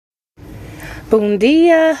Bom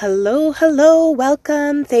dia, hello,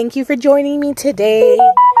 welcome. Thank you for joining me today.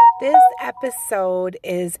 This episode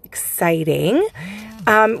is exciting.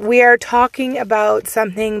 We are talking about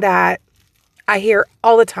something that I hear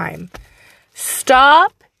all the time.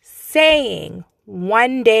 Stop saying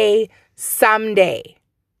one day, someday.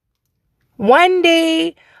 One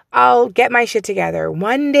day I'll get my shit together.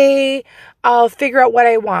 One day I'll figure out what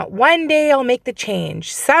I want. One day I'll make the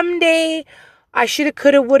change. Someday I shoulda,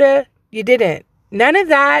 coulda, woulda. You didn't. None of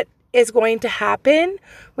that is going to happen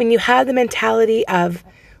when you have the mentality of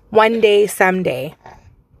one day, someday.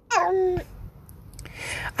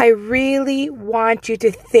 I really want you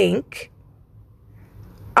to think,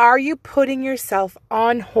 are you putting yourself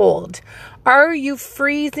on hold? Are you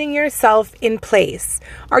freezing yourself in place?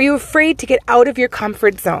 Are you afraid to get out of your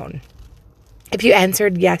comfort zone? If you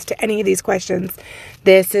answered yes to any of these questions,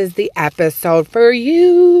 this is the episode for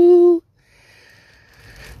you.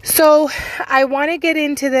 So I want to get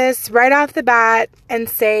into this right off the bat and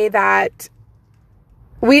say that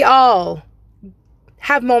we all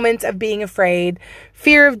have moments of being afraid,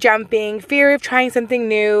 fear of jumping, fear of trying something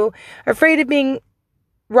new, afraid of being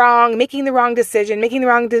wrong, making the wrong decision, making the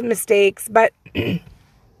wrong mistakes. But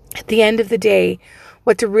at the end of the day,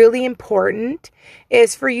 what's really important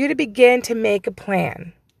is for you to begin to make a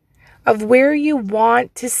plan of where you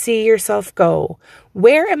want to see yourself go.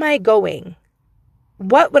 Where am I going?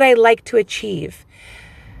 What would I like to achieve?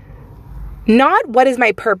 Not what is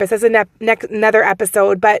my purpose, that's another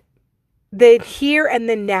episode, but the here and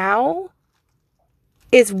the now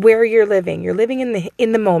is where you're living. You're living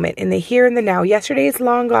in the moment, in the here and the now. Yesterday is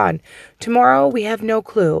long gone. Tomorrow, we have no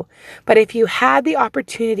clue. But if you had the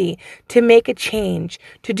opportunity to make a change,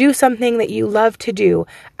 to do something that you love to do,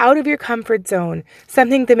 out of your comfort zone,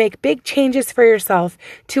 something to make big changes for yourself,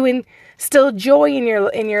 to instill joy in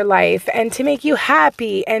your life, and to make you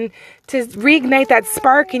happy, and to reignite that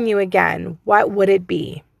spark in you again, what would it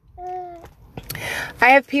be? I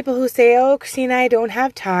have people who say, oh, Christina, I don't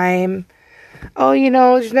have time. Oh,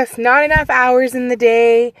 there's just not enough hours in the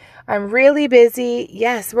day. I'm really busy.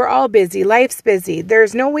 Yes, we're all busy. Life's busy.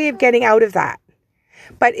 There's no way of getting out of that.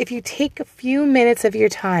 But if you take a few minutes of your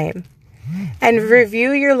time and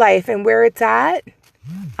review your life and where it's at,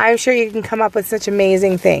 I'm sure you can come up with such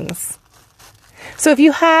amazing things. So if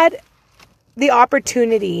you had the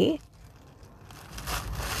opportunity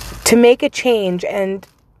to make a change and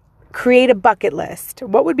create a bucket list,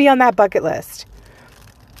 what would be on that bucket list?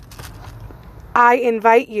 I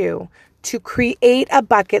invite you to create a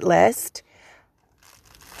bucket list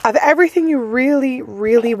of everything you really,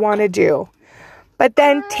 really want to do. But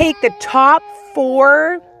then take the top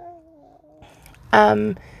 4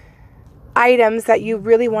 items that you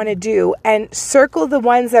really want to do and circle the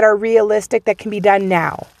ones that are realistic that can be done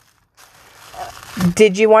now.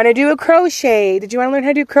 Did you want to do a crochet? Did you want to learn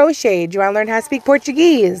how to do crochet? Do you want to learn how to speak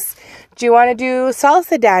Portuguese? Do you want to do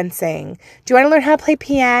salsa dancing? Do you want to learn how to play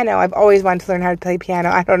piano? I've always wanted to learn how to play piano.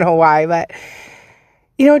 I don't know why, but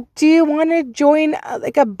do you want to join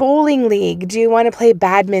like a bowling league? Do you want to play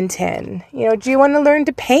badminton? Do you want to learn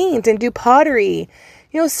to paint and do pottery?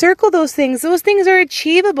 Circle those things. Those things are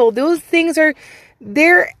achievable. Those things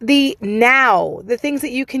they're the now, the things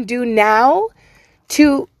that you can do now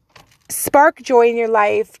to spark joy in your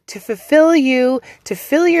life, to fulfill you, to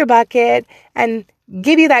fill your bucket, and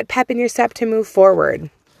give you that pep in your step to move forward.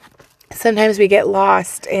 Sometimes we get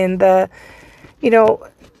lost in the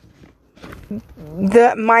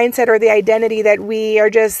mindset or the identity that we are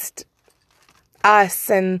just us,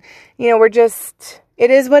 and it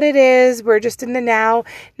is what it is. We're just in the now.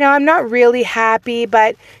 Now, I'm not really happy,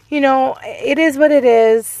 but it is what it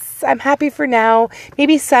is. I'm happy for now.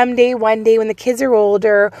 Maybe someday, one day when the kids are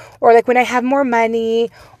older, or like when I have more money,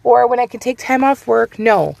 or when I can take time off work.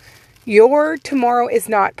 No, your tomorrow is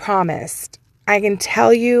not promised. I can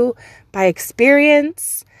tell you by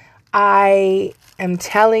experience, I am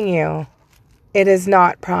telling you, it is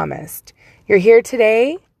not promised. You're here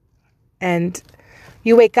today, and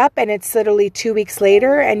you wake up and it's literally 2 weeks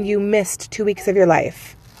later and you missed 2 weeks of your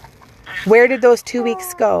life. Where did those 2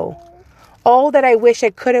 weeks go? All that I wish I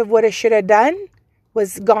could have, would have, should have done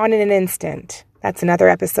was gone in an instant. That's another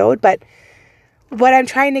episode. But what I'm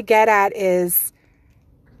trying to get at is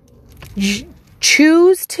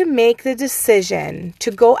choose to make the decision to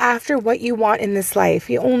go after what you want in this life.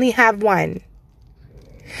 You only have one.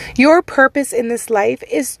 Your purpose in this life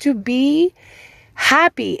is to be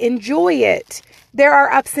happy. Enjoy it. There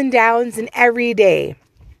are ups and downs in every day.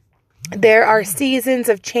 There are seasons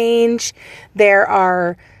of change. There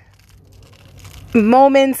are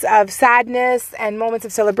moments of sadness and moments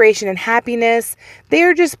of celebration and happiness. They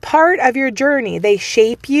are just part of your journey. They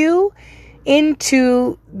shape you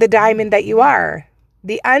into the diamond that you are.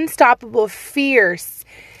 The unstoppable, fierce,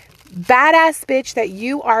 badass bitch that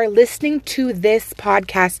you are listening to this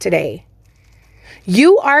podcast today.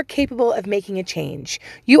 You are capable of making a change.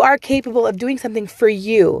 You are capable of doing something for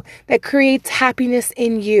you that creates happiness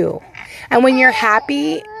in you. And when you're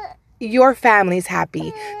happy, your family's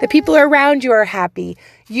happy. The people around you are happy.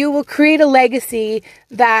 You will create a legacy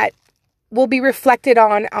that will be reflected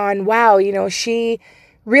on wow, you know, she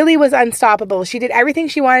really was unstoppable. She did everything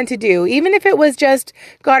she wanted to do. Even if it was just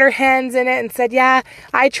got her hands in it and said, yeah,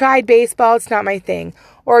 I tried baseball. It's not my thing.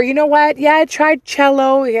 Or, you know what? Yeah, I tried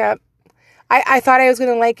cello. Yeah. I thought I was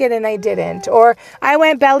going to like it and I didn't. Or I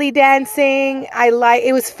went belly dancing.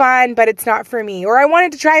 It was fun, but it's not for me. Or I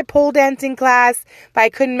wanted to try pole dancing class, but I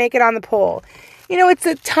couldn't make it on the pole. You know, it's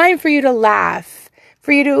a time for you to laugh,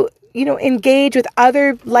 for you to, you know, engage with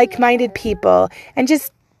other like-minded people and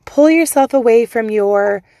just pull yourself away from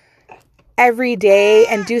your everyday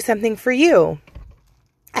and do something for you.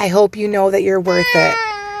 I hope you know that you're worth it.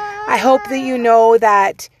 I hope that you know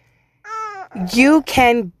that you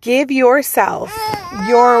can give yourself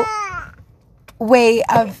your way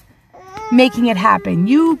of making it happen.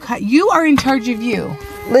 You are in charge of you.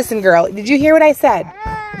 Listen, girl, did you hear what I said?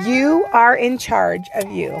 You are in charge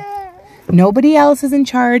of you. Nobody else is in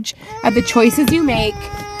charge of the choices you make,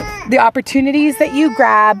 the opportunities that you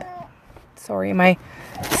grab. Sorry, my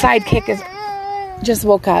sidekick is just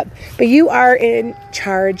woke up. But you are in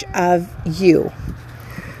charge of you.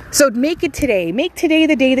 So make it today. Make today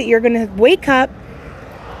the day that you're going to wake up,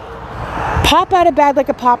 pop out of bed like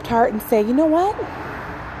a Pop-Tart and say, you know what?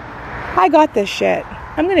 I got this shit.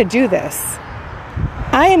 I'm going to do this.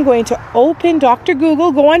 I am going to open Dr.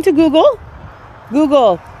 Google. Go on to Google.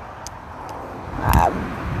 Google,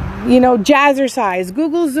 jazzercise.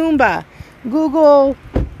 Google Zumba. Google,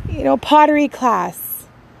 pottery class.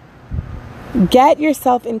 Get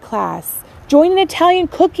yourself in class. Join an Italian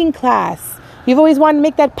cooking class. You've always wanted to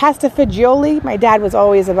make that pasta fagioli. My dad was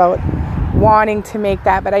always about wanting to make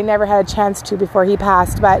that, but I never had a chance to before he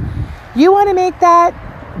passed. But you want to make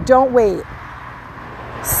that? Don't wait.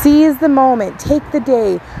 Seize the moment. Take the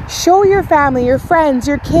day. Show your family, your friends,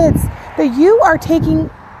 your kids that you are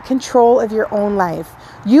taking control of your own life.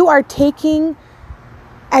 You are taking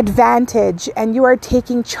advantage and you are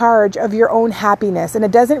taking charge of your own happiness. And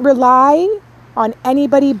it doesn't rely on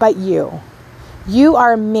anybody but you. You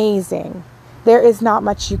are amazing. There is not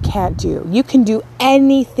much you can't do. You can do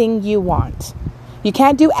anything you want. You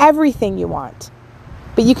can't do everything you want,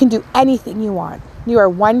 but you can do anything you want. You are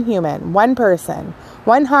one human, one person,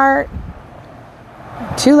 one heart,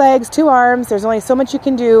 2 legs, 2 arms. There's only so much you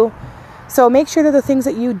can do. So make sure that the things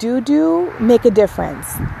that you do make a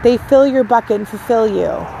difference. They fill your bucket and fulfill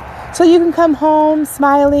you. So you can come home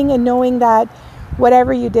smiling and knowing that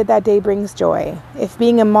whatever you did that day brings joy. If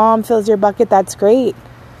being a mom fills your bucket, that's great.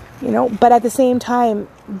 But at the same time,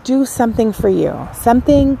 do something for you.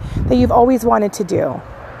 Something that you've always wanted to do.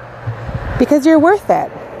 Because you're worth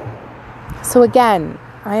it. So again,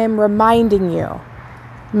 I am reminding you,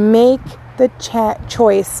 make the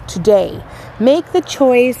choice today. Make the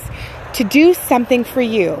choice to do something for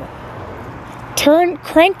you.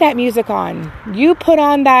 Crank that music on. You put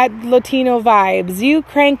on that Latino vibes. You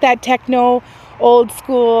crank that techno, old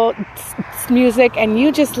school music, and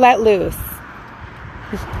you just let loose.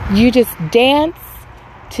 You just dance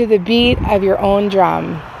to the beat of your own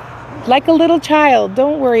drum. Like a little child.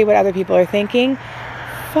 Don't worry what other people are thinking.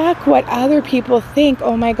 Fuck what other people think.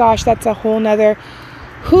 Oh my gosh, that's a whole nother.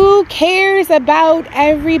 Who cares about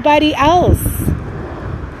everybody else?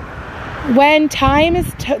 When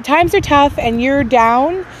times are tough and you're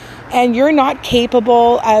down and you're not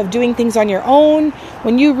capable of doing things on your own,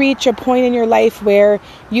 when you reach a point in your life where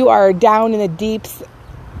you are down in the deeps,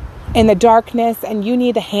 in the darkness, and you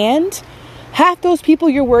need a hand, half those people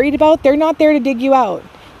you're worried about, they're not there to dig you out.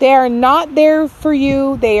 They are not there for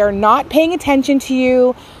you. They are not paying attention to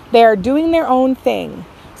you. They are doing their own thing.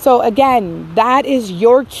 So again, that is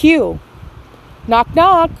your cue. Knock,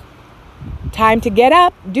 knock. Time to get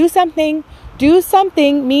up. Do something. Do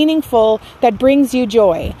something meaningful that brings you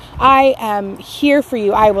joy. I am here for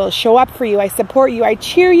you. I will show up for you. I support you. I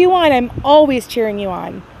cheer you on. I'm always cheering you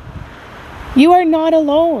on. You are not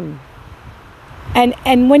alone.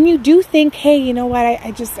 And when you do think, hey, you know what,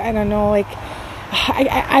 I don't know, like,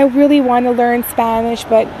 I really want to learn Spanish,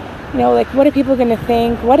 but, what are people going to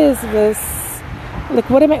think? What is this? Like,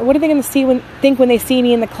 what are they going to think when they see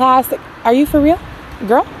me in the class? Like, are you for real?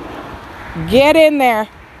 Girl, get in there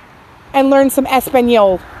and learn some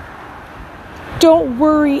Espanol. Don't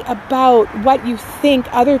worry about what you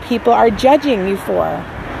think other people are judging you for.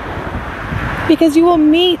 Because you will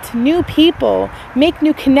meet new people, make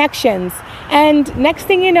new connections, and next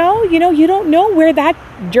thing you know, you don't know where that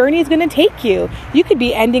journey is going to take you. You could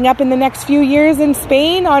be ending up in the next few years in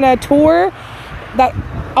Spain on a tour that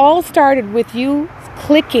all started with you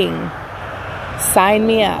clicking. Sign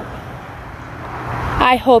me up.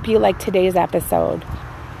 I hope you liked today's episode.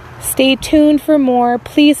 Stay tuned for more.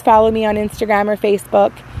 Please follow me on Instagram or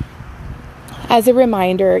Facebook. As a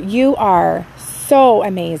reminder, you are so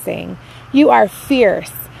amazing. You are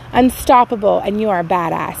fierce, unstoppable, and you are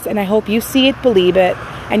badass. And I hope you see it, believe it,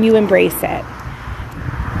 and you embrace it.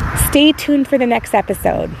 Stay tuned for the next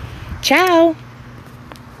episode. Ciao.